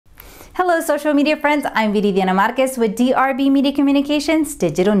Hello, social media friends. I'm Viridiana Marquez with DRB Media Communications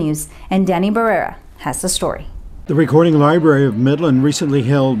Digital News, and Danny Barrera has the story. The Recording Library of Midland recently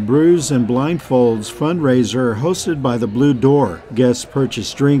held Brews and Blindfolds fundraiser hosted by the Blue Door. Guests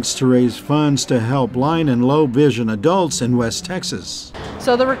purchased drinks to raise funds to help blind and low vision adults in West Texas.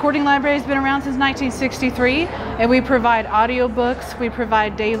 So the Recording Library has been around since 1963, and we provide audiobooks, we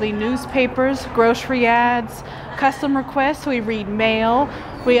provide daily newspapers, grocery ads, custom requests, we read mail,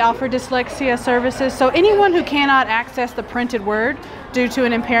 we offer dyslexia services. So anyone who cannot access the printed word due to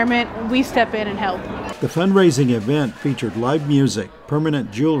an impairment, we step in and help. The fundraising event featured live music,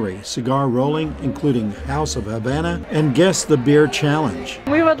 permanent jewelry, cigar rolling, including House of Havana, and Guess the Beer Challenge.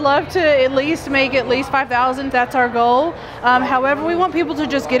 We would love to at least make at least 5,000. That's our goal. However, we want people to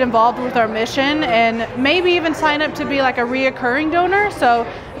just get involved with our mission and maybe even sign up to be like a reoccurring donor. So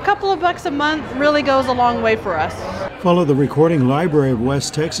a couple of bucks a month really goes a long way for us. Follow the Recording Library of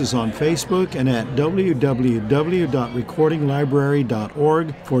West Texas on Facebook and at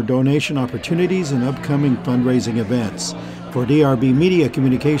www.recordinglibrary.org for donation opportunities and upcoming fundraising events. For DRB Media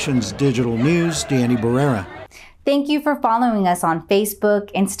Communications Digital News, Danny Barrera. Thank you for following us on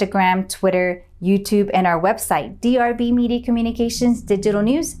Facebook, Instagram, Twitter, YouTube, and our website,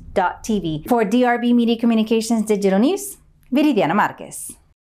 drbmediacommunicationsdigitalnews.tv. For DRB Media Communications Digital News, Viridiana Marquez.